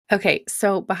Okay,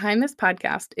 so behind this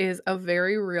podcast is a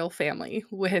very real family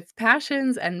with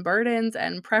passions and burdens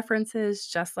and preferences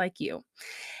just like you.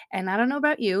 And I don't know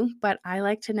about you, but I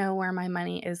like to know where my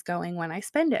money is going when I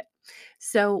spend it.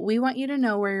 So we want you to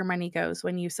know where your money goes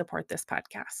when you support this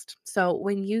podcast. So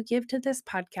when you give to this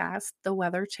podcast, the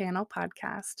Weather Channel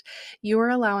podcast, you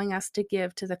are allowing us to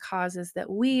give to the causes that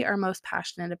we are most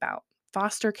passionate about.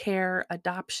 Foster care,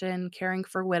 adoption, caring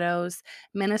for widows,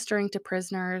 ministering to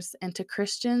prisoners, and to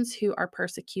Christians who are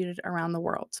persecuted around the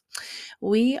world.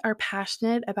 We are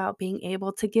passionate about being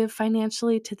able to give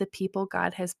financially to the people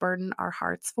God has burdened our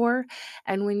hearts for.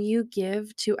 And when you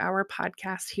give to our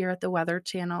podcast here at the Weather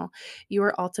Channel, you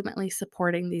are ultimately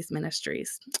supporting these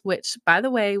ministries, which, by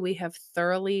the way, we have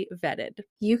thoroughly vetted.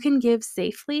 You can give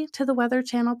safely to the Weather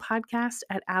Channel podcast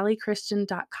at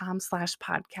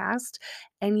allychristian.com/podcast.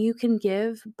 And you can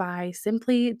give by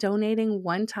simply donating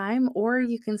one time, or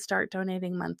you can start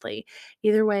donating monthly.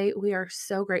 Either way, we are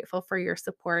so grateful for your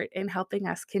support in helping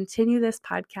us continue this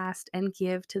podcast and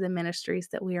give to the ministries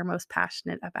that we are most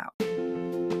passionate about.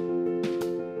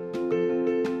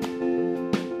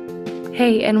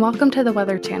 Hey, and welcome to the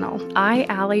Weather Channel. I,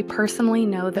 Allie, personally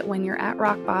know that when you're at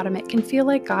rock bottom, it can feel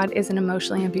like God is an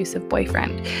emotionally abusive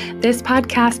boyfriend. This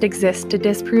podcast exists to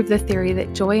disprove the theory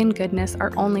that joy and goodness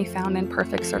are only found in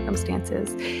perfect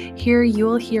circumstances. Here, you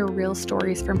will hear real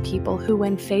stories from people who,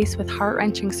 when faced with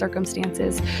heart-wrenching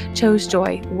circumstances, chose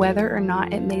joy, whether or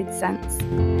not it made sense.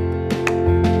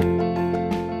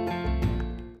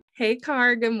 Hey,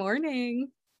 Car, good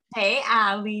morning. Hey,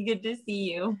 Allie, good to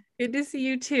see you. Good to see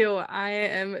you too. I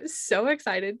am so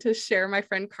excited to share my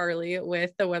friend Karly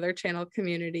with the Weather Channel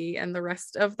community and the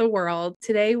rest of the world.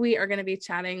 Today, we are going to be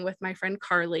chatting with my friend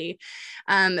Karly,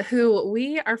 who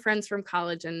we are friends from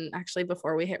college. And actually,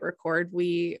 before we hit record,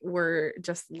 we were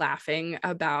just laughing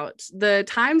about the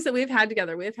times that we've had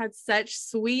together. We've had such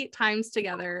sweet times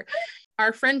together.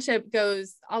 Our friendship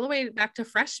goes all the way back to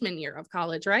freshman year of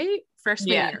college, right? Freshman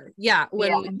year. Yeah.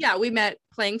 We met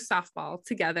playing softball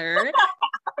together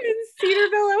in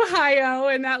Cedarville, Ohio,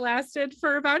 and that lasted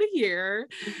for about a year.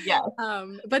 Yeah.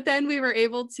 But then we were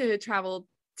able to travel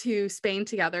to Spain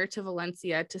together, to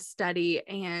Valencia, to study,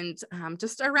 and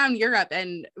just around Europe.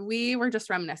 And we were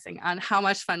just reminiscing on how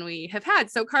much fun we have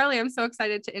had. So Karly, I'm so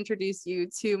excited to introduce you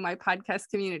to my podcast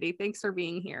community. Thanks for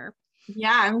being here.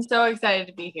 Yeah, I'm so excited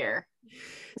to be here.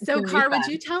 So, Car, would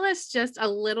you tell us just a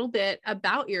little bit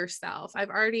about yourself?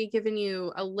 I've already given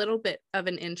you a little bit of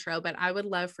an intro, but I would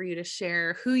love for you to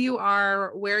share who you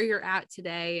are, where you're at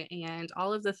today, and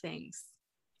all of the things.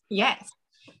 Yes.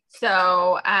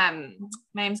 So, my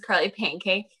name's Karly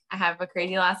Pancake. I have a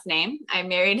crazy last name. I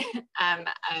married a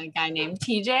guy named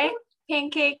TJ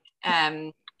Pancake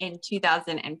in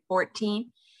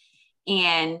 2014.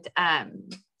 And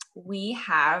we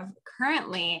have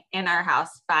currently in our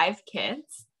house 5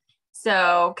 kids.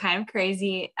 So kind of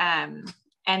crazy. And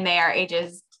they are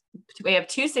ages, we have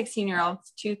 2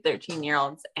 16-year-olds, 2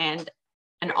 13-year-olds, and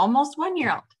an almost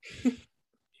 1-year-old.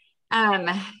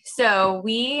 So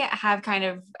we have kind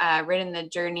of ridden the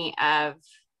journey of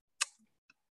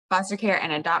foster care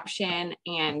and adoption,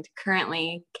 and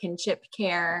currently kinship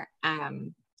care,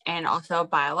 and also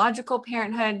biological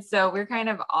parenthood. So we're kind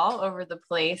of all over the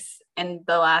place in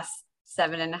the last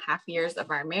 7.5 years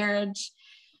of our marriage.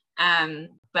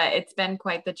 But it's been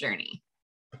quite the journey.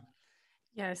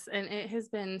 Yes, and it has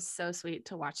been so sweet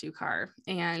to watch you, Car.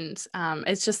 And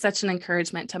it's just such an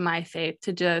encouragement to my faith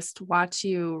to just watch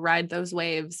you ride those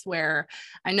waves where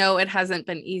I know it hasn't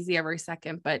been easy every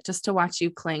second, but just to watch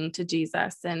you cling to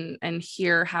Jesus and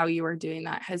hear how you are doing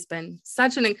that has been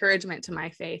such an encouragement to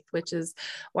my faith, which is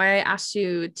why I asked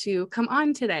you to come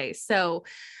on today. So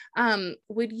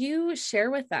would you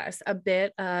share with us a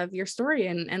bit of your story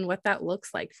and what that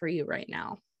looks like for you right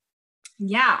now?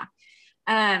 Yeah.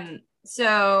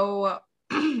 So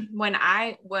when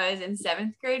I was in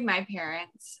 7th grade, my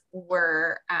parents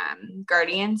were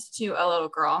guardians to a little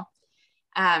girl.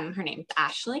 Her name's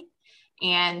Ashley.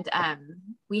 And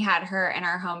we had her in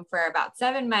our home for about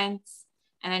 7 months.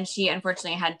 And then she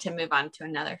unfortunately had to move on to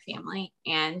another family.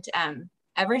 And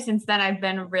ever since then, I've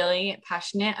been really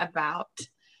passionate about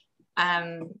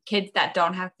kids that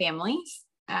don't have families.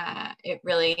 It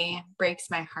really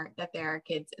breaks my heart that there are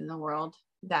kids in the world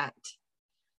that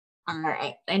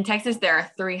are in Texas. There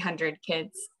are 300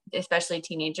 kids, especially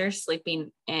teenagers,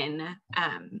 sleeping in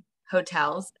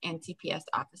hotels and CPS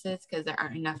offices because there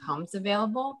aren't enough homes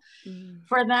available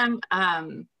for them.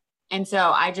 And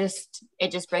so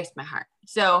it just breaks my heart.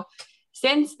 So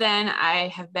since then, I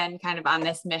have been kind of on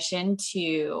this mission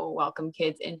to welcome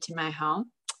kids into my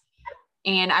home.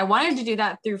 And I wanted to do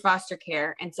that through foster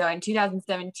care. And so in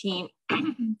 2017,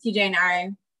 TJ and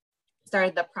I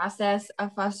started the process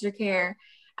of foster care.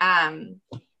 And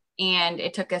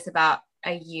it took us about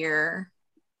a year.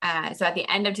 So at the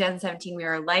end of 2017, we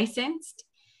were licensed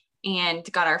and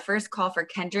got our first call for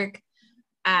Kendrick.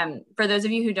 For those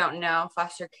of you who don't know,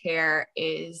 foster care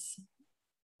is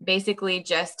basically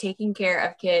just taking care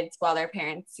of kids while their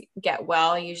parents get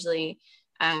well. Usually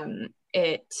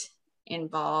it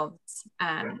involves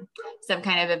some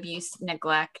kind of abuse,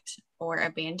 neglect, or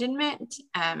abandonment.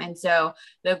 And so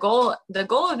the goal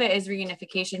of it is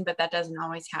reunification, but that doesn't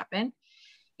always happen.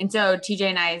 And so TJ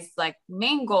and I's like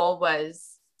main goal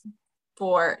was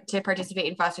to participate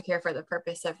in foster care for the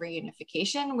purpose of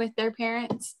reunification with their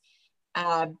parents.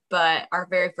 But our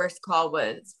very first call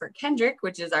was for Kendrick,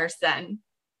 which is our son.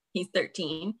 He's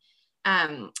 13.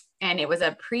 And it was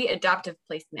a pre-adoptive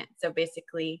placement. So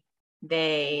basically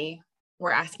they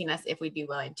were asking us if we'd be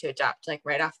willing to adopt like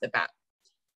right off the bat.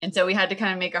 And so we had to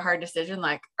kind of make a hard decision.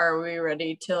 Like, are we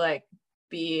ready to like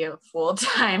be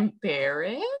full-time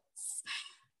parents?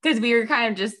 Because we were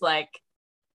kind of just like,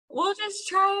 we'll just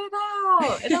try it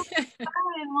out. It'll be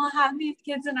fine. We'll have these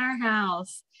kids in our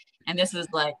house. And this was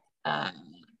like,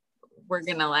 we're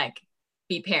gonna like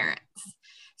be parents.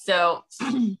 So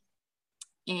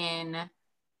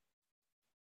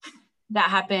that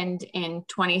happened in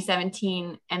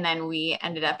 2017, and then we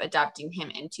ended up adopting him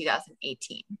in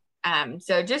 2018.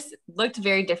 So it just looked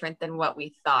very different than what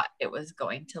we thought it was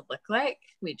going to look like.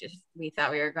 We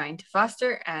thought we were going to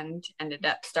foster and ended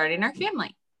up starting our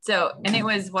family. So, and it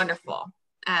was wonderful.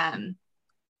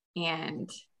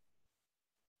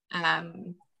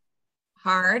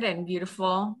 Hard and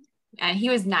beautiful. And he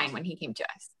was 9 when he came to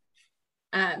us.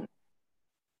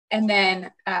 And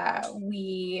then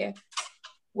we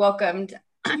welcomed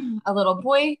a little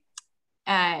boy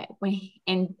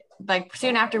soon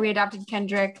after we adopted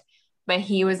Kendrick, but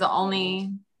he was the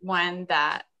only one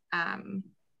that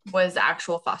was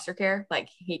actual foster care. Like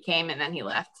he came and then he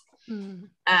left.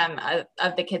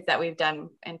 Of the kids that we've done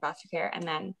in foster care. And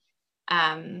then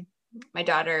my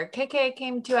daughter KK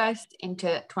came to us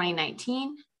into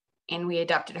 2019, and we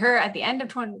adopted her at the end of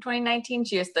 2019.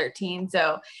 She was 13.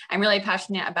 So I'm really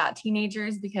passionate about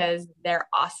teenagers because they're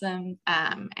awesome,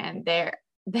 and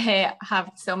they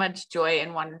have so much joy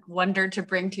and wonder to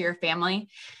bring to your family.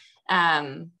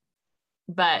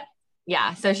 But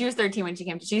yeah, so she was 13 when she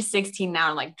came. She's 16 now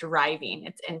and like driving.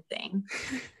 It's insane.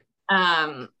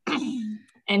 And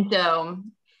so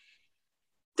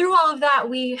through all of that,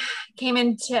 we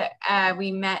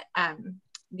met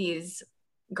these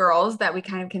girls that we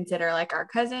kind of consider like our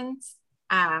cousins.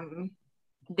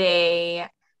 They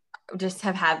just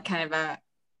have had kind of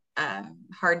a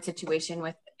hard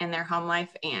situation in their home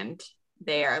life, and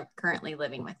they are currently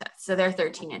living with us. So they're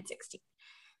 13 and 16.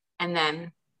 And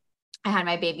then I had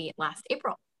my baby last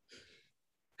April.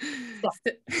 So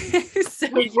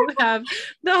you have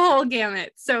the whole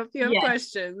gamut. So if you have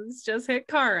questions, just hit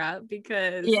Kara,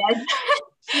 because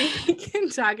she can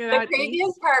talk about the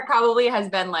craziest part probably has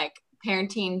been like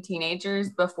parenting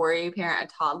teenagers before you parent a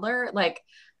toddler. Like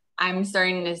I'm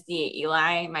starting to see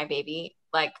Eli, my baby,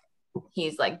 like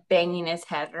he's like banging his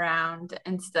head around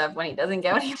and stuff when he doesn't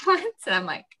get what he wants. And I'm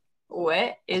like,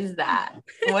 what is that?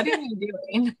 What are you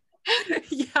doing?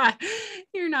 Yeah,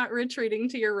 you're not retreating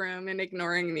to your room and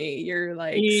ignoring me. You're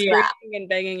like screaming and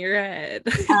banging your head.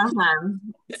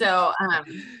 So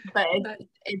but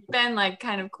it's been like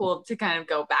kind of cool to kind of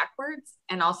go backwards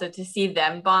and also to see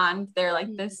them bond. They're like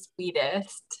the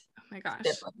sweetest. Oh my gosh.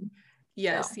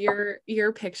 Yes, so.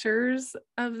 Your pictures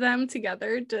of them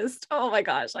together, just, oh my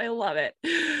gosh, I love it.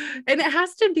 And it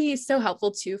has to be so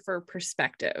helpful too for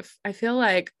perspective. I feel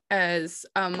like as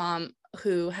a mom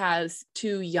who has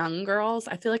 2 young girls,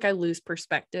 I feel like I lose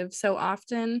perspective so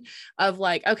often of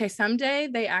like, okay, someday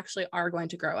they actually are going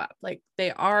to grow up. Like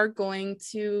they are going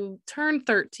to turn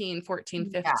 13,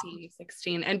 14, 15,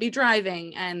 16 and be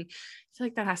driving. And I feel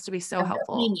like that has to be so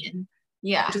helpful. Opinion.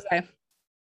 Yeah.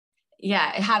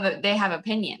 They have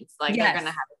opinions. Like they're going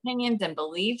to have opinions and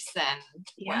beliefs and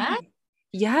what?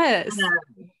 Yes.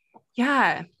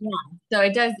 Yeah. So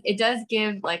it does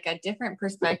give like a different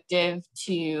perspective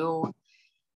to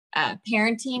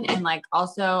parenting, and like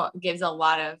also gives a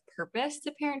lot of purpose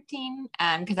to parenting.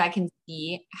 Because I can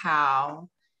see how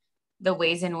the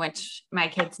ways in which my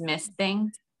kids miss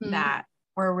things that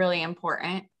were really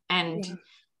important, and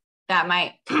that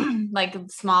might like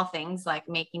small things like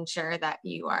making sure that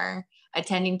you are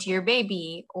attending to your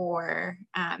baby or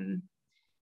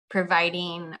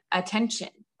providing attention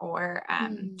or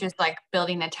just like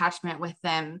building attachment with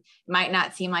them might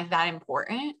not seem like that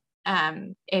important,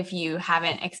 if you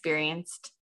haven't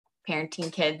experienced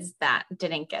parenting kids that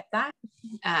didn't get that.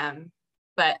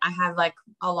 But I have like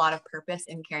a lot of purpose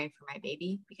in caring for my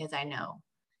baby because I know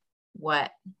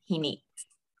what he needs,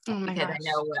 Oh my because I gosh.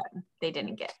 know what they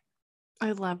didn't get.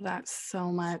 I love that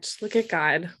so much. Look at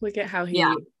God. Look at how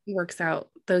Yeah. he works out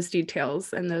those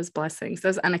details and those blessings,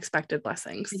 those unexpected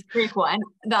blessings. It's pretty cool. And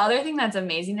the other thing that's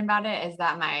amazing about it is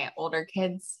that my older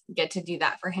kids get to do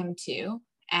that for him too.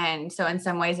 And so in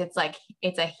some ways it's like,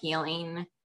 it's a healing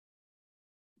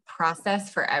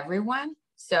process for everyone.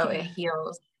 So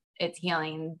it's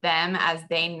healing them as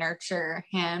they nurture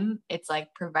him. It's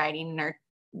like providing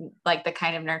like the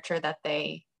kind of nurture that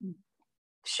they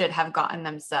should have gotten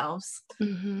themselves.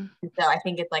 Mm-hmm. So I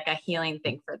think it's like a healing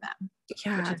thing for them,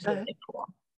 Yeah, which is really cool.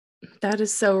 that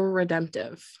is so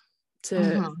redemptive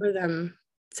for them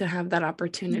to have that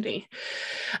opportunity.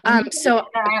 So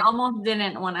I almost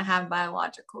didn't want to have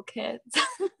biological kids.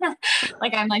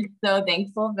 Like, I'm like so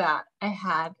thankful that I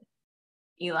had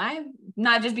Eli,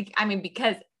 not just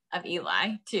because of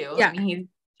Eli too. yeah. I mean, he's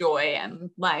joy and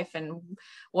life and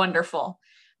wonderful,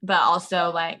 but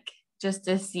also like just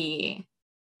to see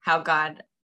how God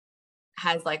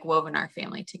has like woven our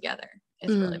family together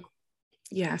is really cool.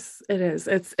 Yes, it is.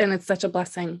 It's such a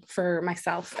blessing for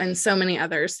myself and so many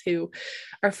others who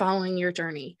are following your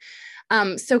journey.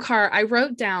 So Car, I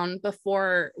wrote down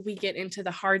before we get into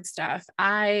the hard stuff,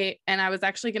 I was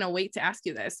actually going to wait to ask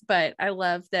you this, but I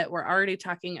love that we're already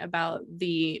talking about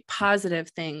the positive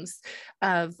things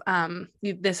of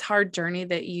this hard journey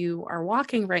that you are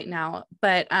walking right now.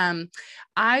 But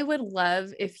I would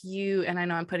love if you, and I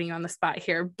know I'm putting you on the spot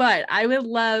here, but I would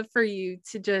love for you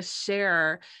to just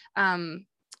share,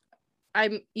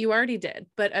 you already did,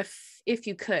 but if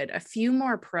you could, a few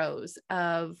more pros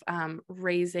of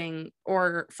raising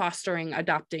or fostering,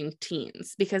 adopting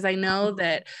teens, because I know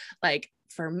that like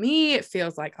for me, it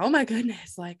feels like, oh my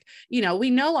goodness, like, we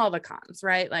know all the cons,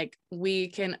 right? Like we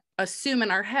can assume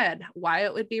in our head why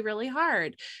it would be really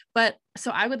hard. But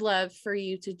so I would love for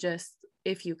you to just,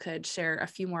 if you could share a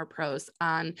few more pros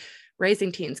on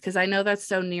raising teens, because I know that's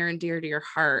so near and dear to your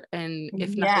heart. And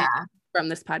if nothing from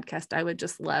this podcast, I would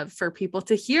just love for people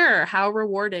to hear how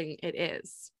rewarding it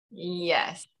is.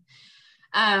 Yes.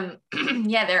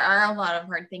 Yeah, there are a lot of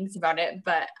hard things about it,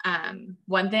 but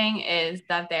one thing is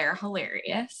that they're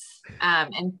hilarious.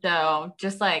 And so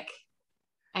just like,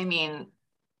 I mean,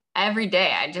 every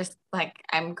day I just like,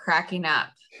 I'm cracking up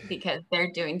because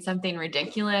they're doing something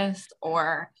ridiculous,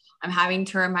 or I'm having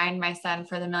to remind my son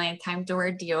for the millionth time to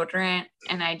wear deodorant,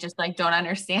 and I just like don't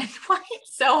understand why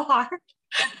it's so hard.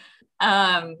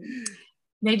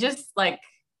 They just like,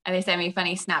 they send me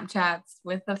funny Snapchats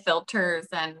with the filters,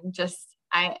 and just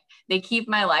they keep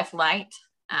my life light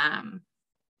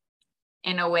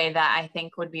in a way that I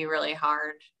think would be really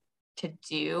hard to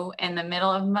do in the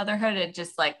middle of motherhood. It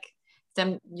just like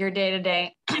your day to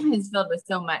day is filled with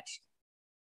so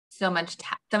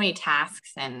many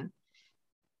tasks and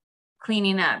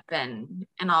cleaning up and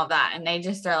all that, and they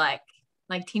just are like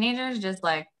teenagers, just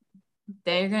like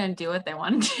they're gonna do what they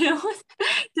want to do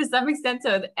to some extent.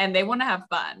 So, and they want to have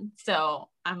fun. So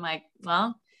I'm like,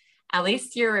 well, at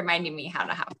least you're reminding me how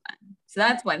to have fun. So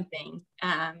that's one thing.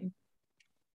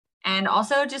 And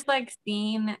also just like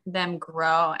seeing them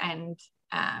grow, and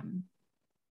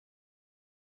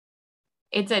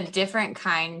it's a different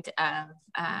kind of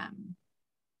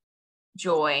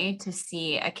joy to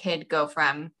see a kid go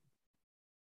from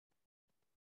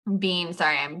being,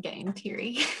 sorry, I'm getting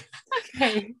teary.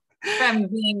 Okay. From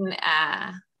being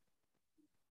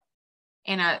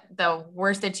in the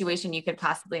worst situation you could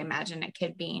possibly imagine a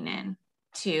kid being in,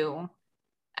 to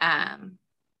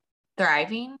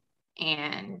thriving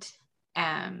and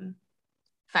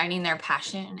finding their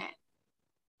passion and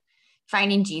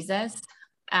finding Jesus.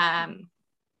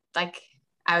 Like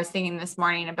I was thinking this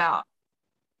morning about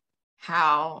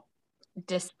how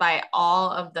despite all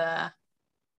of the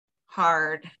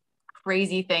hard,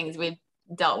 crazy things we've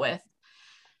dealt with,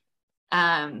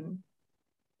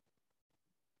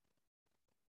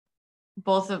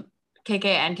 both of KK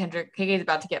and Kendrick, KK is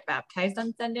about to get baptized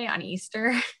on Sunday on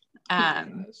Easter.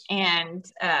 And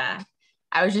I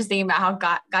was just thinking about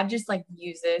how God just like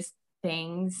uses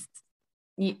things.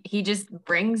 He just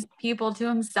brings people to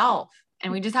himself,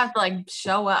 and we just have to like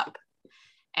show up.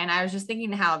 And I was just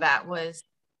thinking how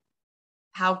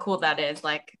cool that is.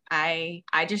 Like I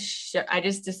just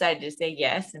decided to say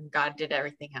yes, and God did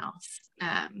everything else.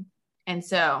 And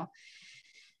so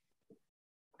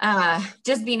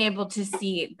just being able to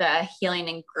see the healing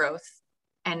and growth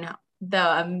and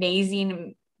the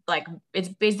amazing, like it's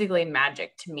basically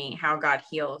magic to me how God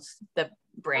heals the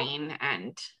brain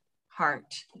and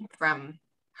apart from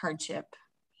hardship.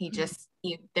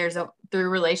 Through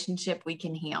relationship we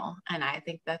can heal. And I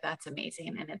think that that's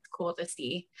amazing. And it's cool to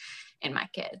see in my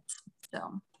kids.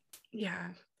 So. Yeah.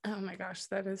 Oh my gosh,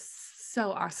 that is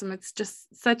so awesome. It's just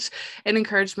such an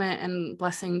encouragement and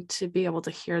blessing to be able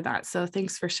to hear that. So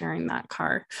thanks for sharing that,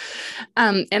 Car.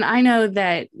 And I know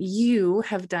that you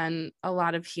have done a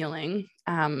lot of healing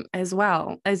as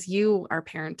well as you are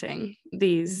parenting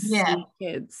these Yeah.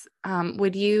 kids.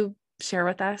 Would you share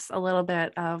with us a little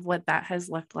bit of what that has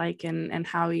looked like and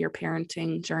how your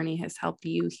parenting journey has helped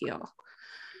you heal?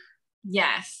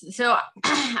 Yes. So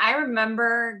I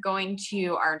remember going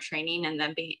to our training and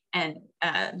then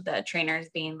the trainers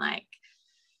being like,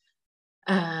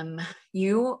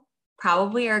 you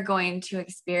probably are going to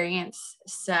experience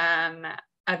some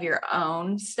of your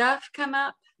own stuff come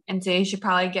up. And so you should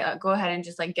probably go ahead and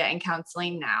just like get in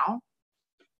counseling now.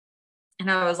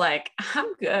 And I was like,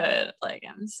 I'm good. Like,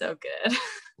 I'm so good.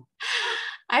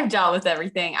 I've dealt with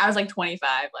everything. I was like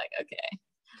 25, like, okay.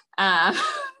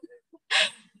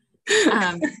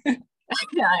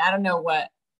 Yeah, I don't know what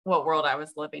world I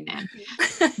was living in,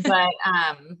 but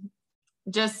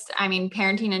just, I mean,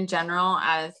 parenting in general,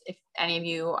 as if any of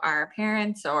you are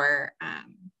parents or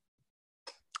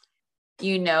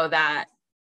you know that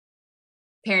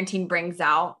parenting brings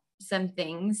out some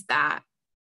things that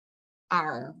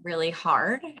are really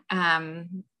hard, a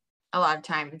lot of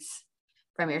times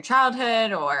from your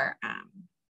childhood or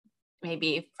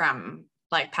maybe from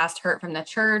like past hurt from the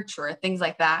church or things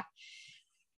like that.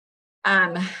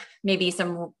 Maybe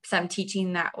some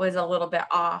teaching that was a little bit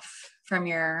off from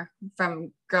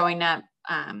growing up,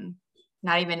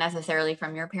 not even necessarily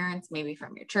from your parents, maybe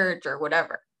from your church or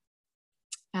whatever.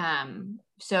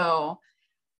 So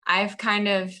I've kind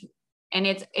of, and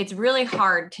it's really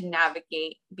hard to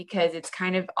navigate because it's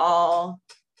kind of all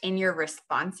in your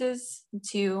responses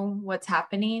to what's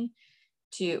happening,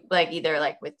 to like either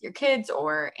like with your kids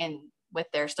or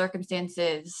with their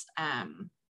circumstances.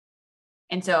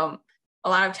 And so a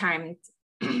lot of times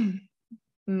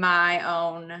my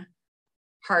own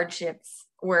hardships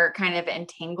were kind of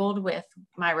entangled with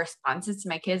my responses to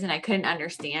my kids, and I couldn't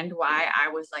understand why I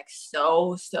was like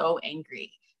so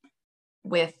angry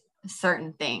with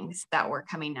certain things that were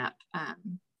coming up.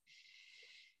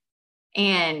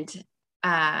 And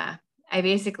I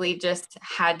basically just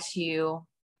had to,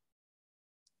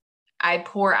 I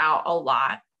pour out a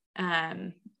lot.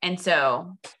 And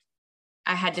so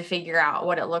I had to figure out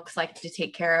what it looks like to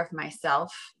take care of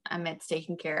myself amidst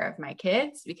taking care of my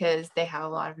kids, because they have a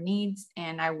lot of needs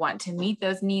and I want to meet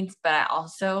those needs, but I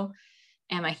also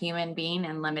am a human being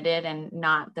and limited and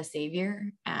not the savior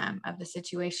of the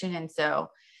situation. And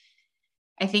so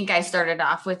I think I started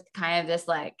off with kind of this,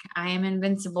 like, I am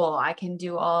invincible, I can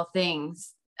do all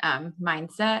things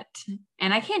mindset,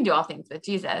 and I can do all things with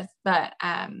Jesus. But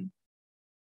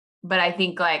I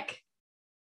think like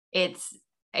it's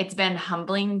been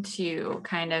humbling to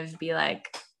kind of be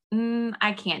like,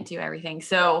 I can't do everything.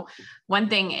 So one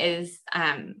thing is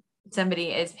somebody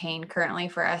is paying currently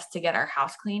for us to get our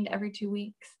house cleaned every 2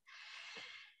 weeks.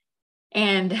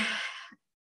 And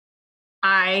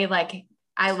I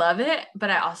love it, but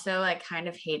I also like kind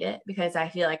of hate it because I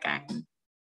feel like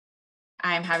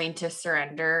I'm having to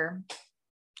surrender.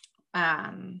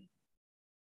 I'm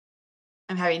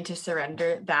having to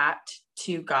surrender that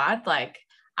to God. Like,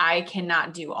 I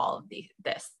cannot do all of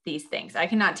these things. I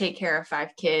cannot take care of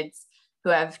 5 kids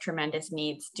who have tremendous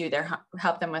needs,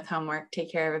 help them with homework,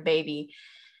 take care of a baby,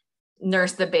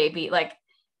 nurse the baby. Like,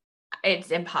 it's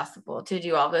impossible to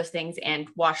do all those things and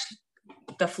wash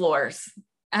the floors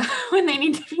when they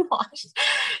need to be washed.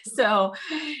 So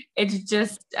it's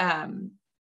just,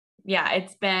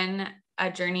 it's been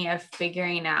a journey of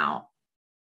figuring out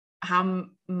how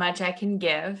much I can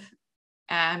give,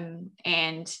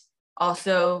 and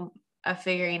also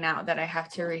figuring out that I have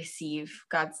to receive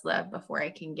God's love before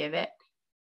I can give it.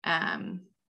 And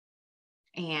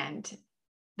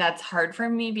that's hard for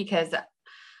me because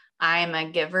I'm a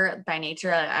giver by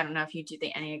nature. I don't know if you do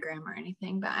the Enneagram or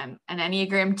anything, but I'm an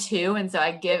Enneagram 2. And so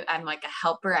I'm like a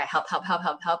helper. I help.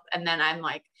 And then I'm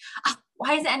like, oh,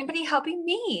 why isn't anybody helping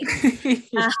me?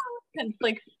 It's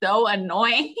like so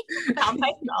annoying about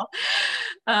myself.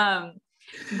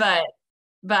 But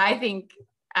I think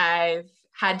I've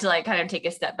had to like kind of take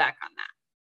a step back on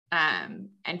that,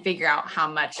 and figure out how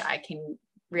much I can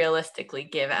realistically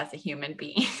give as a human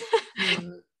being.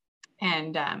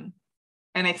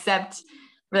 And accept,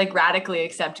 like, radically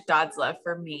accept God's love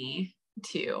for me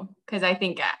too. Cause I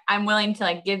think I'm willing to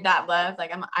like give that love.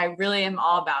 Like I really am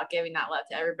all about giving that love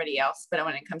to everybody else. But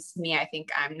when it comes to me, I think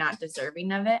I'm not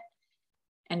deserving of it.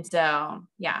 And so,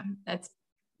 yeah, that's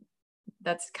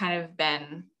that's kind of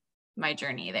been my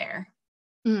journey there.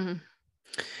 Mm.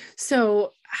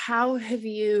 So how have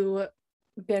you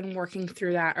been working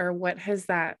through that, or what has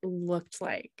that looked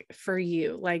like for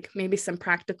you? Like maybe some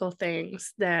practical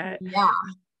things that Yeah.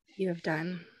 you have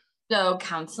done. So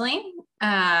counseling,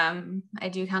 I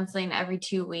do counseling every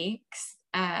 2 weeks.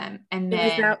 And Is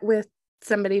then, that with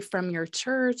somebody from your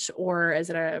church, or is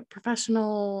it a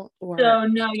professional, or? so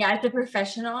no, yeah, it's a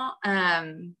professional.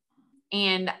 And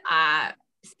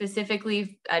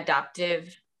specifically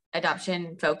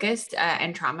adoption focused,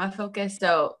 and trauma focused.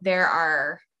 So there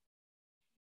are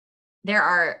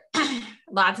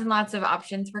lots and lots of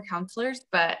options for counselors,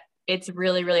 but it's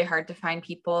really, really hard to find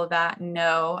people that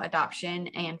know adoption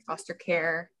and foster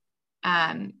care.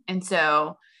 And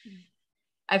so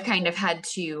I've kind of had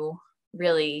to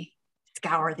really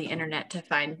scour the internet to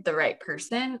find the right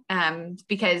person,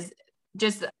 because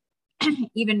just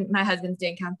even my husband's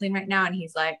doing counseling right now, and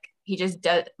he's like, he just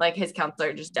does, like, his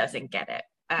counselor just doesn't get it.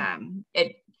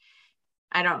 It,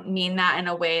 I don't mean that in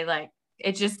a way, like,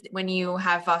 it's just when you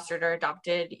have fostered or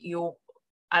adopted, you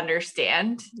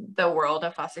understand the world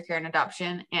of foster care and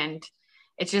adoption, and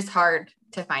it's just hard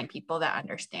to find people that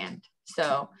understand.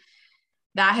 So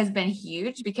that has been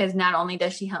huge, because not only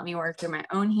does she help me work through my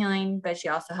own healing, but she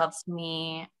also helps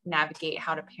me navigate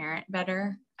how to parent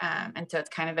better. And so it's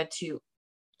kind of a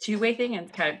two-way thing, and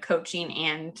it's kind of coaching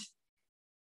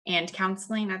and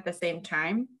counseling at the same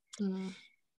time. Mm.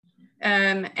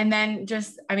 And then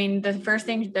just, I mean, the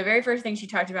very first thing she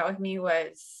talked about with me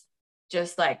was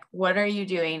just like, what are you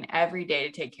doing every day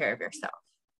to take care of yourself?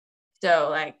 So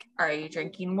like, are you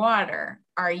drinking water?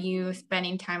 Are you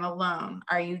spending time alone?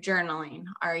 Are you journaling?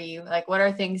 Are you like, what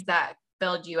are things that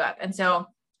build you up? And so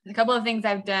a couple of things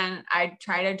I've done, I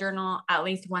try to journal at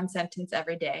least one sentence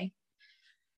every day.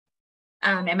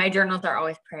 And my journals are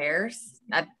always prayers.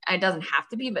 That it doesn't have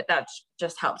to be, but that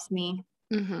just helps me.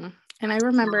 Mm-hmm. And I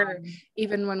remember Um,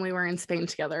 even when we were in Spain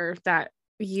together that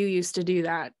you used to do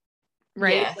that,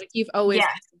 right? yes. Like you've always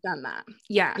Yes. done that.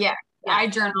 Yeah. Yeah. Yeah. I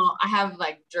journal. I have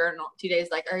like journal 2 days.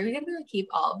 Like, are we going to keep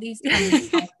all of these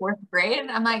from like fourth grade? And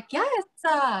I'm like, yes.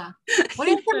 What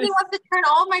if somebody Yes. wants to turn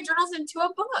all of my journals into a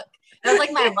book? That was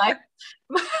like my life,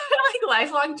 my like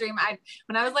lifelong dream.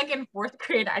 When I was like in fourth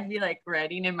grade, I'd be like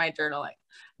writing in my journal, like,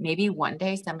 maybe one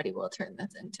day somebody will turn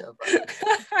this into a book.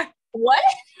 What?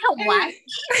 Why?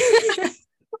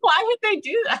 Why would they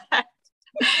do that?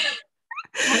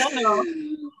 I don't know.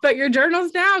 But your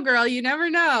journals now, girl, you never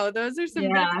know. Those are some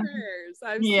good Yeah. prayers.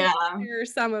 I've seen Yeah. you share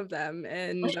some of them,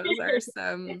 and those are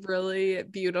some really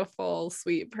beautiful,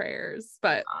 sweet prayers.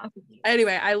 But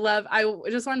anyway, I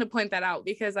just wanted to point that out,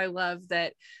 because I love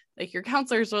that like your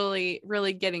counselor's really,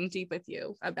 really getting deep with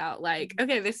you about like,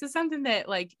 okay, this is something that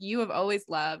like you have always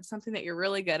loved, something that you're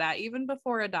really good at, even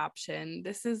before adoption.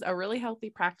 This is a really healthy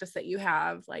practice that you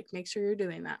have. Like, make sure you're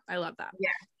doing that. I love that. Yeah.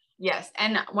 Yes.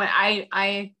 And when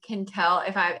I can tell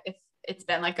if it's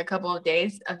been like a couple of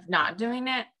days of not doing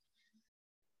it,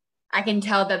 I can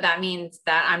tell that means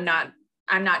that I'm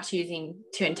not choosing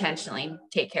to intentionally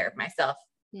take care of myself,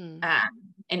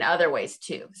 in other ways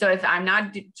too. So if I'm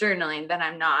not journaling, then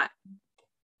I'm not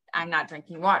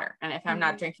drinking water. And if I'm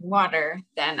not drinking water,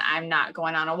 then I'm not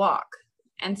going on a walk.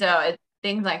 And so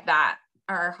things like that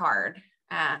are hard.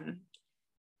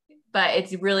 But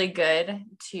it's really good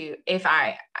to,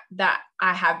 I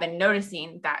have been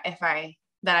noticing that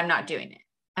that I'm not doing it,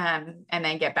 and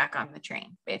then get back on the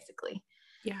train, basically.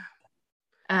 Yeah.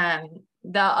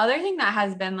 The other thing that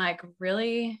has been like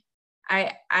really,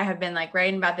 I have been like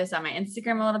writing about this on my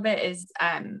Instagram a little bit, is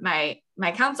my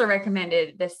counselor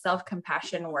recommended this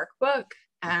self-compassion workbook.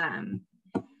 And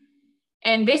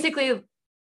basically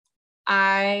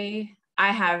I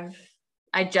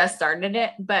just started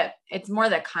it, but it's more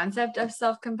the concept of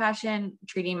self-compassion,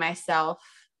 treating myself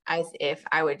as if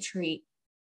I would treat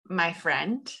my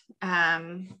friend,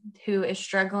 who is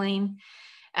struggling.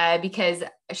 Because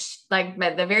like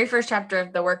the very first chapter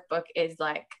of the workbook is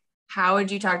like, how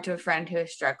would you talk to a friend who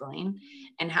is struggling?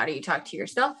 And how do you talk to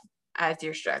yourself as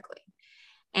you're struggling?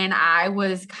 And I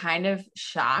was kind of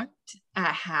shocked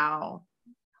at how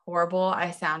horrible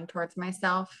I sound towards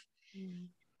myself.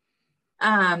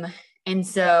 And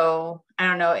so I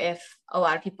don't know if a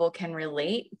lot of people can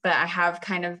relate, but I have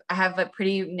a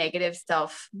pretty negative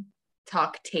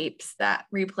self-talk tapes that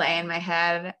replay in my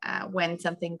head when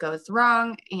something goes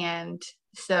wrong. And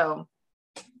so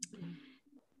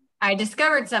I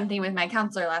discovered something with my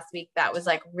counselor last week that was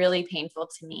like really painful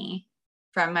to me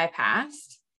from my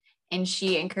past. And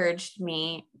she encouraged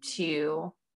me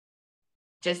to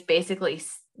just basically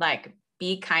like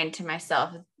be kind to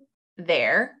myself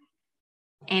there.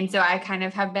 And so I kind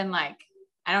of have been like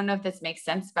I don't know if this makes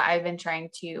sense, but I've been trying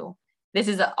to, this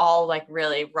is all like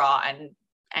really raw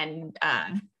and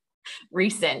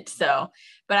recent. So,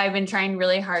 but I've been trying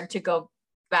really hard to go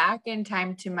back in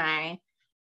time to my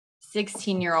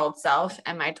 16-year-old self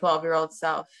and my 12-year-old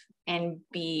self and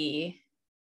be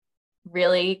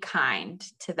really kind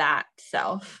to that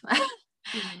self.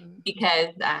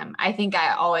 Because I think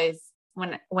I always,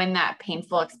 when that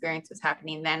painful experience was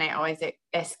happening, then I always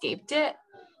escaped it.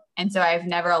 And so I've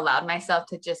never allowed myself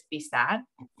to just be sad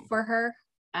for her.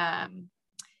 And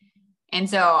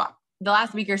so the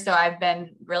last week or so, I've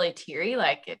been really teary.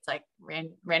 Like it's like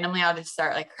randomly, I'll just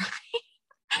start like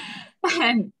crying.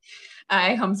 And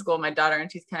I homeschool my daughter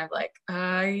and she's kind of like,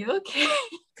 are you okay?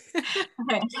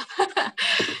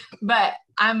 But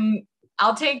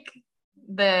I'll take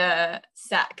the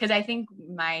sad, because I think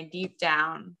my deep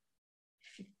down,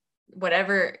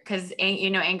 whatever, because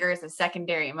anger is a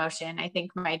secondary emotion. I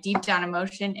think my deep down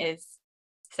emotion is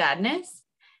sadness,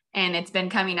 and it's been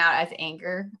coming out as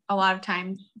anger a lot of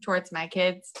times towards my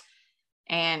kids,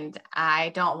 and I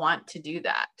don't want to do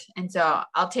that. And so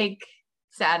I'll take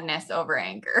sadness over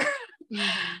anger.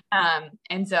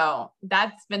 And so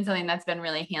that's been something that's been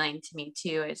really healing to me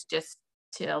too, is just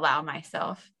to allow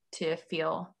myself to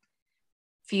feel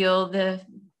the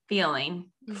feeling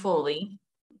fully,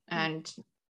 and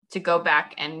to go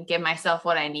back and give myself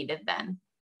what I needed then.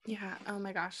 Yeah. Oh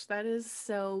my gosh. That is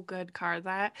so good, Car.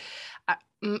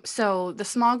 So the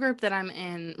small group that I'm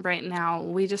in right now,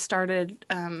 we just started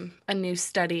a new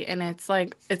study, and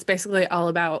it's basically all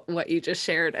about what you just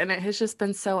shared. And it has just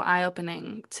been so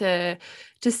eye-opening to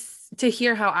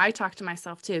hear how I talk to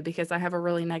myself too, because I have a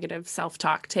really negative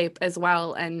self-talk tape as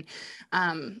well. And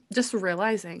just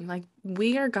realizing like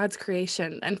we are God's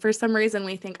creation. And for some reason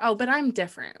we think, oh, but I'm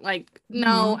different. Like,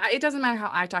 no, it doesn't matter how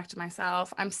I talk to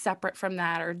myself. I'm separate from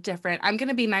that or different. I'm going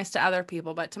to be nice to other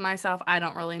people, but to myself, I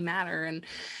don't really matter. And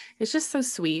it's just so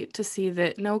sweet to see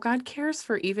that, no, God cares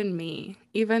for even me,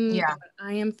 even what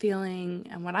I am feeling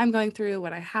and what I'm going through,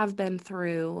 what I have been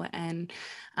through. And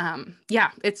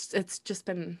it's just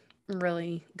been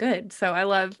really good.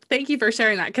 So thank you for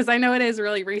sharing that, because I know it is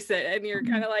really recent and you're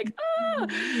kind of like, oh,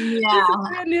 this is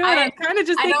brand new and I'm kind of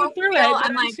just thinking through it,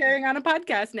 but I'm sharing on a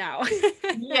podcast now.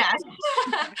 Yes.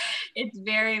 It's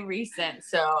very recent.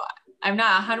 So I'm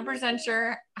not 100%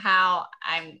 sure how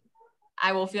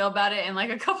I will feel about it in like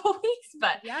a couple weeks,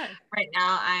 but right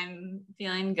now I'm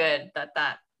feeling good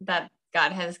that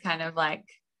God has kind of like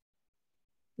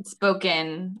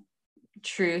spoken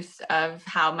truth of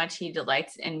how much he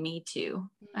delights in me too,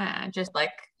 just like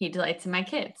he delights in my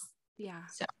kids. Yeah,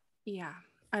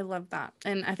 I love that.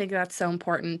 And I think that's so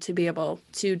important, to be able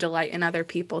to delight in other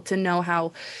people, to know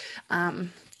how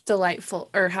delightful,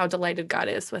 or how delighted God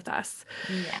is with us.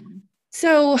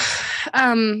 So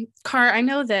Car, I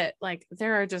know that like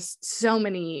there are just so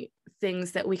many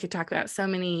things that we could talk about, so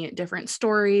many different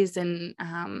stories and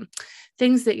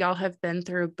things that y'all have been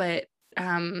through, but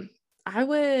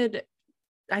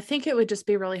I think it would just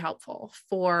be really helpful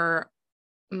for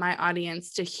my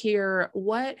audience to hear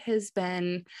what has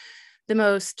been the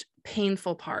most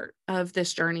painful part of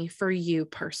this journey for you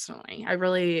personally. I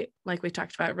really, like we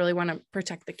talked about, really want to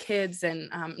protect the kids and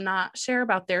not share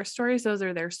about their stories. Those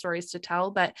are their stories to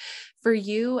tell. But for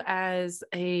you as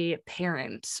a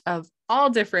parent of all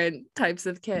different types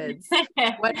of kids,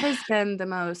 what has been the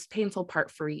most painful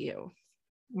part for you?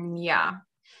 Yeah.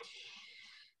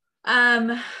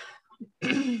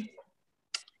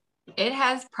 It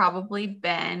has probably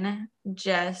been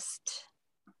just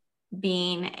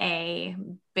being a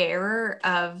bearer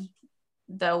of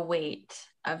the weight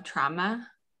of trauma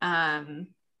on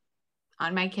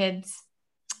my kids.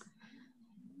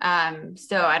 So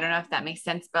I don't know if that makes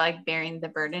sense, but like bearing the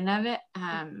burden of it,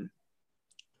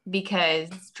 because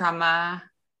trauma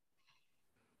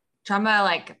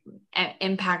like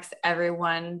impacts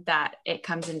everyone that it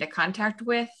comes into contact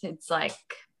with. It's like,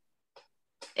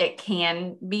 it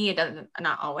can be, it doesn't,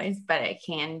 not always, but it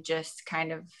can just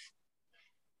kind of,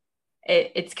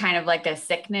 it's kind of like a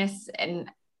sickness in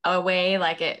a way,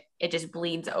 like it just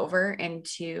bleeds over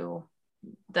into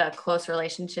the close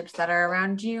relationships that are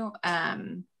around you.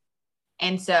 And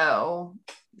so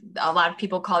a lot of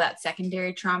people call that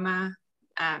secondary trauma.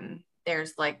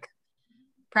 There's like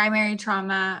primary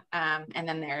trauma. And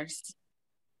then there's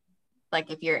like,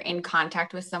 if you're in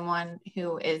contact with someone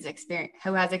who has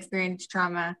experienced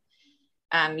trauma,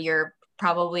 you're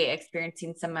probably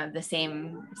experiencing some of the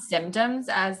same symptoms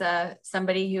as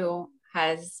somebody who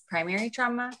has primary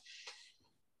trauma.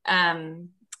 And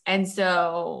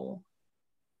so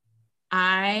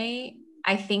I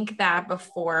think that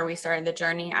before we started the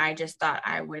journey, I just thought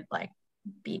I would like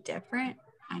be different.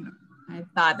 I I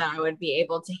thought that I would be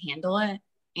able to handle it.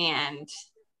 And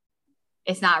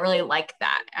it's not really like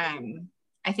that.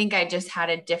 I think I just had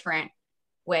a different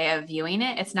way of viewing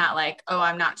it. It's not like, oh,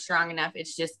 I'm not strong enough.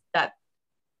 It's just that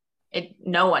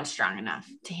no one's strong enough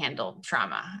to handle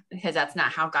trauma, because that's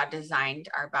not how God designed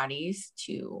our bodies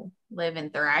to live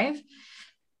and thrive.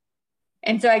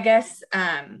 And so I guess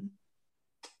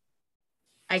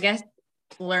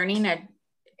learning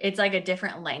it's like a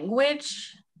different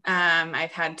language.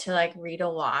 I've had to like read a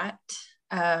lot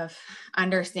of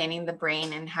understanding the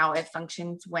brain and how it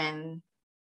functions when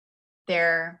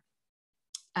there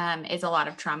is a lot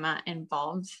of trauma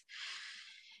involved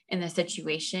in the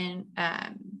situation.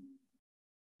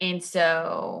 And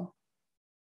so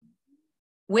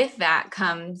with that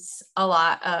comes a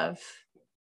lot of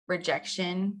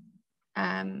rejection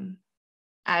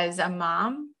as a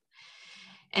mom.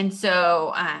 And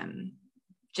so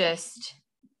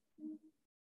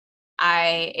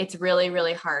it's really,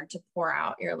 really hard to pour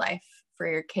out your life for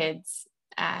your kids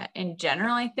in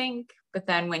general, I think. But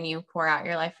then when you pour out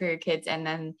your life for your kids and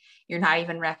then you're not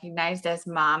even recognized as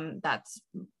mom, that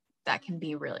can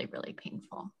be really, really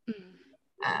painful.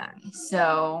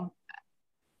 So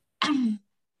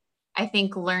I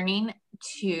think learning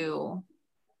to,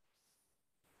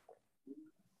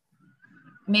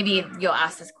 maybe you'll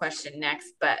ask this question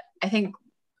next, but I think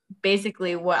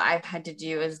basically what I've had to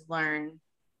do is learn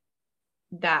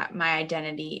that my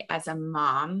identity as a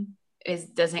mom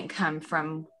doesn't come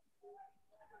from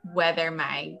whether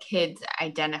my kids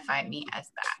identify me as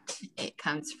that. It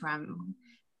comes from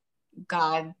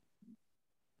God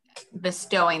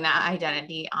bestowing that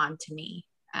identity onto me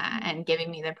and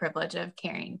giving me the privilege of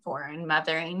caring for and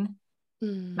mothering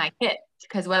my kids.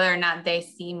 Because whether or not they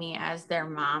see me as their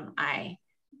mom, I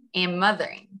am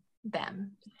mothering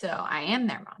them. So I am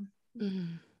their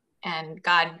mom. And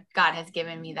God has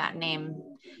given me that name,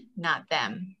 not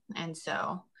them. And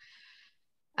so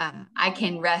I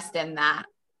can rest in that.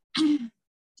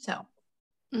 So,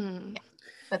 yeah.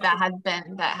 But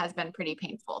that has been pretty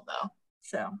painful though.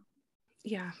 So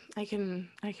yeah, I can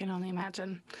only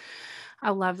imagine.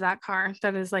 I love that car.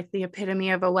 That is like the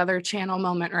epitome of a Weather Channel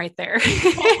moment right there.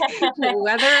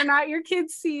 Whether or not your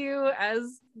kids see you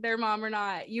as their mom or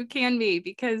not, you can be,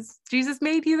 because Jesus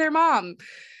made you their mom.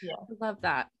 Yeah. I love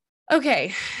that.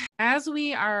 Okay. As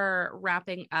we are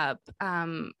wrapping up,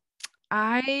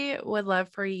 I would love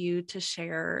for you to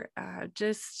share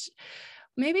just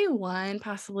maybe one,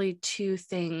 possibly two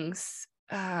things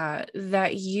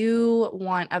that you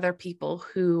want other people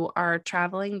who are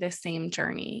traveling the same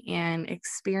journey and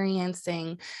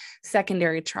experiencing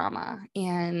secondary trauma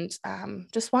and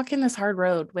just walking this hard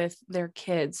road with their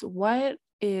kids. What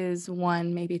is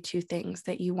one, maybe two things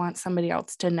that you want somebody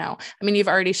else to know? I mean, you've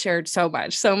already shared so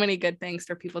much, so many good things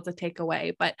for people to take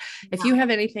away, but if you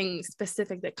have anything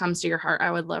specific that comes to your heart,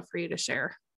 I would love for you to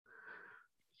share.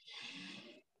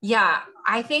 Yeah,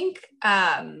 I think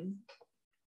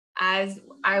as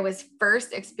I was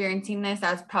first experiencing this,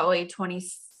 I was probably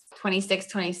 26,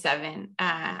 27.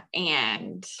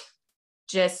 And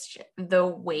just the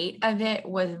weight of it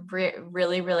was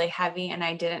really, really heavy. And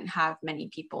I didn't have many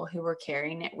people who were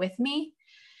carrying it with me.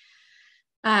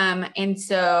 And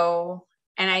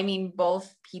I mean,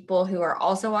 both people who are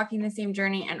also walking the same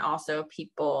journey and also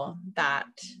people that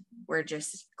were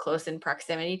just close in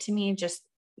proximity to me.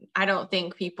 I don't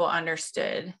think people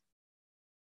understood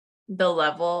the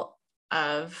level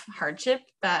of hardship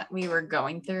that we were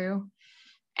going through.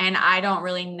 And I don't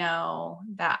really know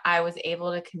that I was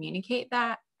able to communicate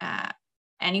that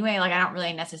anyway. Like, I don't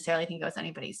really necessarily think it was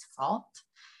anybody's fault.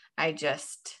 I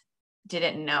just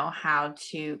didn't know how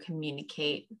to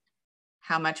communicate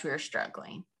how much we were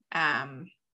struggling. And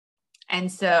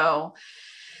so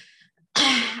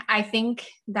I think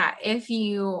that if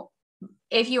you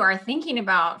are thinking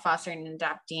about fostering and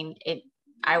adopting it,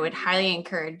 I would highly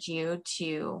encourage you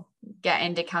to get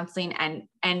into counseling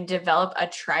and develop a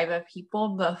tribe of people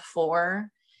before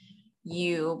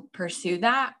you pursue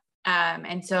that.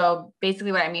 And so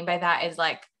basically what I mean by that is,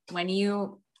 like, when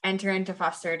you enter into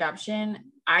foster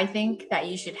adoption, I think that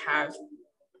you should have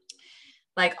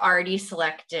like already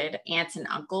selected aunts and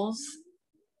uncles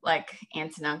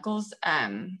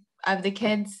of the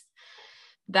kids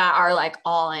that are like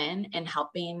all in and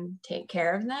helping take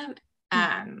care of them.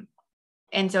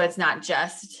 And so it's not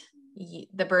just,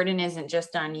 the burden isn't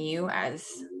just on you as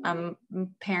a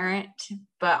parent,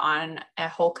 but on a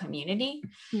whole community.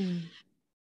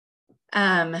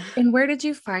 And where did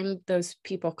you find those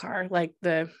people, Car? Like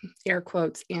the air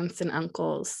quotes, aunts and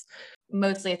uncles?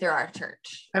 Mostly through our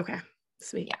church. Okay.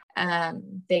 Sweet. Yeah.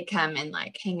 They come and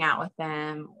like hang out with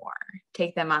them or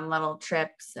take them on little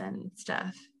trips and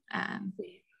stuff.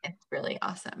 It's really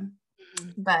awesome.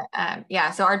 Mhm. But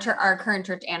yeah, so our current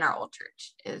church and our old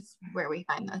church is where we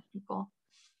find those people.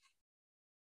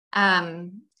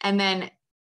 And then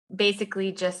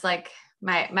basically just like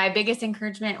my biggest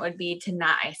encouragement would be to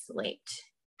not isolate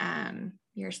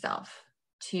yourself,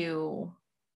 to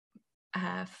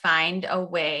find a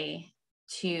way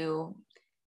to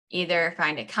either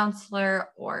find a counselor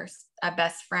or a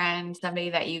best friend, somebody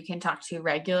that you can talk to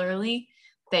regularly,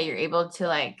 that you're able to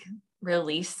like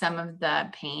release some of the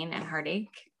pain and heartache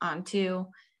onto,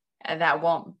 that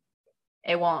won't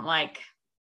like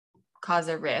cause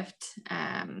a rift.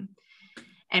 And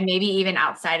maybe even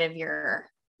outside of your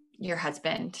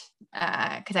husband.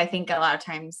 Cause I think a lot of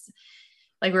times,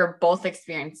 like, we're both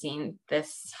experiencing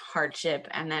this hardship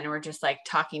and then we're just like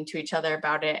talking to each other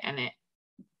about it, and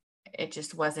it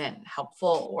just wasn't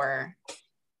helpful or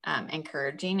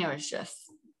encouraging. It was just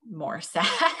more sad.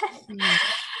 Mhm.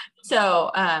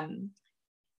 So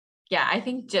yeah, I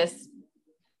think just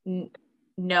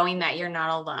knowing that you're not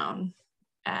alone,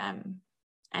 and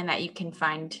that you can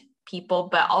find people,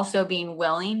 but also being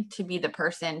willing to be the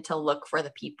person to look for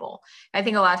the people. I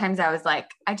think a lot of times I was like,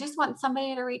 I just want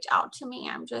somebody to reach out to me.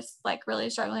 I'm just like really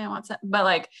struggling. I want some, but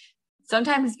like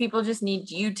sometimes people just need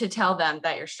you to tell them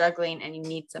that you're struggling and you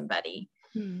need somebody.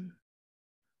 Mhm.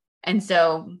 And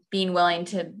so being willing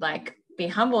to like be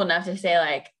humble enough to say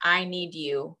like, I need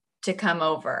you to come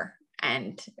over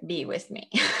and be with me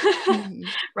Mhm.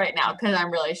 right now, because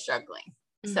I'm really struggling.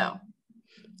 So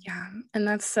Yeah. And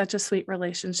that's such a sweet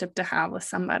relationship to have with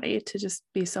somebody, to just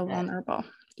be so vulnerable.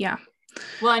 Yeah.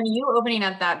 well, and you opening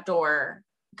up that door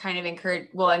kind of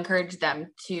encourage them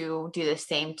to do the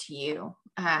same to you.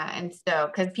 And so,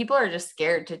 because people are just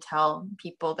scared to tell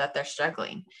people that they're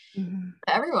struggling. Mhm.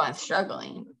 Everyone's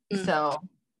struggling. Mm. So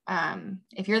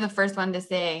if you're the first one to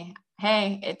say,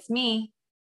 hey, it's me,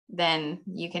 then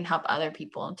you can help other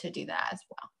people to do that as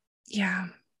well. Yeah.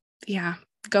 Yeah.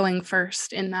 Going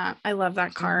first in that. I love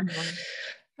that, Car. Mhm.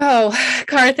 Oh,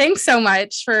 Car, thanks so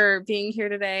much for being here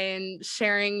today and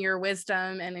sharing your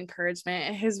wisdom and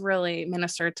encouragement. It has really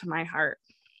ministered to my heart.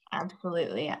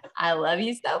 Absolutely. I love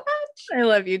you so much. I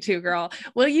love you too, girl.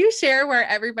 Will you share where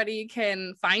everybody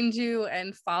can find you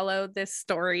and follow this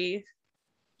story?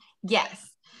 Yes.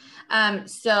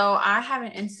 So I have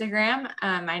an Instagram.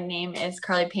 My name is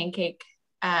Karly Pancake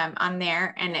on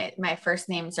there, and my first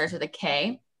name starts with a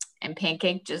K, and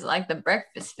pancake just like the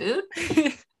breakfast food.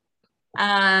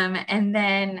 And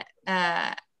then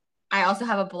I also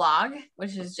have a blog,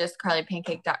 which is just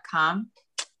karlypancake.com.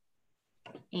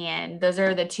 And those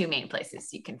are the two main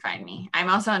places you can find me. I'm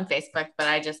also on Facebook, but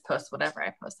I just post whatever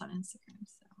I post on Instagram.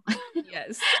 So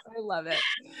Yes, I love it.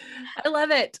 I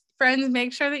love it. Friends,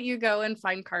 make sure that you go and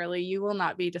find Karly. You will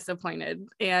not be disappointed.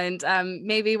 And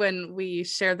maybe when we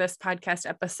share this podcast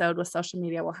episode with social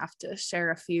media, we'll have to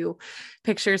share a few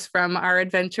pictures from our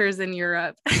adventures in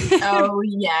Europe. oh,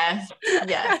 yes.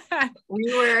 Yes.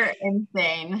 We were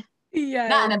insane. Yes.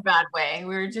 Not in a bad way.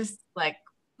 We were just like,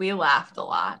 we laughed a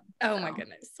lot. Oh my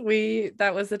goodness.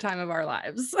 That was the time of our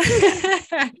lives. Such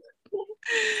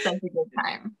a good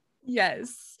time.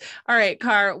 Yes. All right,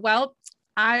 Car. Well,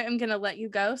 I am going to let you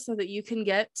go so that you can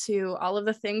get to all of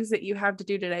the things that you have to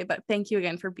do today. But thank you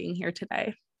again for being here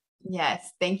today.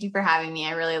 Yes. Thank you for having me.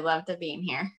 I really loved being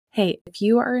here. Hey, if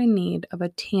you are in need of a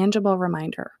tangible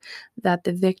reminder that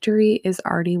the victory is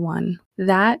already won,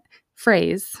 that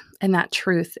phrase and that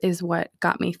truth is what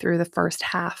got me through the first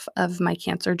half of my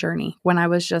cancer journey when I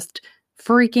was just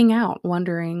freaking out,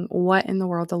 wondering what in the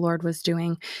world the Lord was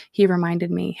doing. He reminded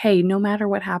me, hey, no matter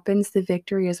what happens, the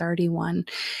victory is already won.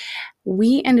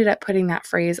 We ended up putting that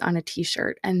phrase on a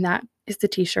t-shirt, and that is the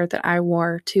t-shirt that I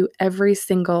wore to every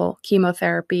single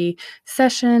chemotherapy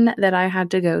session that I had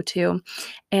to go to.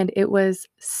 And it was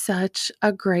such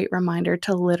a great reminder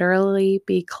to literally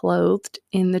be clothed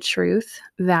in the truth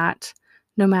that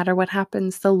no matter what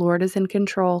happens, the Lord is in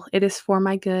control. It is for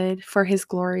my good, for his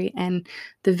glory, and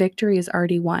the victory is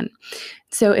already won.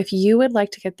 So if you would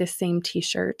like to get this same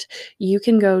t-shirt, you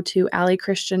can go to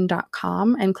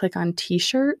allychristian.com and click on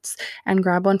t-shirts and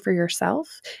grab one for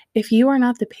yourself. If you are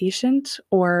not the patient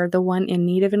or the one in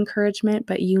need of encouragement,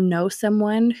 but you know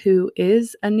someone who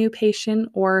is a new patient,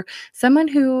 or someone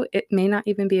who it may not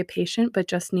even be a patient, but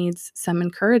just needs some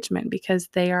encouragement because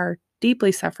they are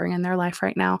deeply suffering in their life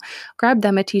right now, grab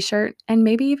them a t-shirt, and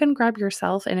maybe even grab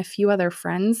yourself and a few other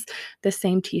friends the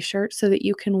same t-shirt so that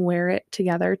you can wear it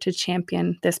together to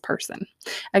champion this person.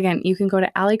 Again, you can go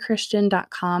to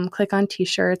allychristian.com, click on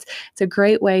t-shirts. It's a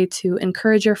great way to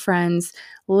encourage your friends,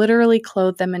 literally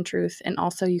clothe them in truth, and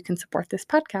also you can support this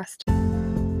podcast.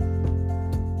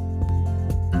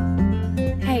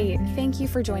 Hey, thank thank you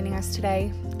for joining us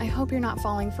today. I hope you're not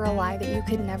falling for a lie that you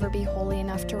could never be holy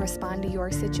enough to respond to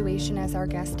your situation as our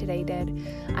guest today did.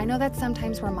 I know that's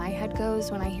sometimes where my head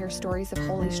goes when I hear stories of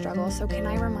holy struggle, so can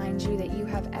I remind you that you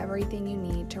have everything you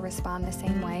need to respond the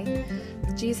same way?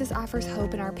 Jesus offers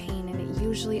hope in our pain, and it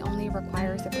usually only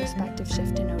requires a perspective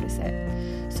shift to notice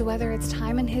it. So whether it's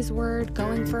time in His Word,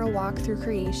 going for a walk through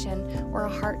creation, or a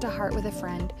heart-to-heart with a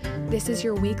friend, this is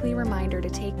your weekly reminder to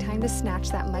take time to snatch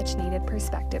that much-needed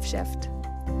perspective shift.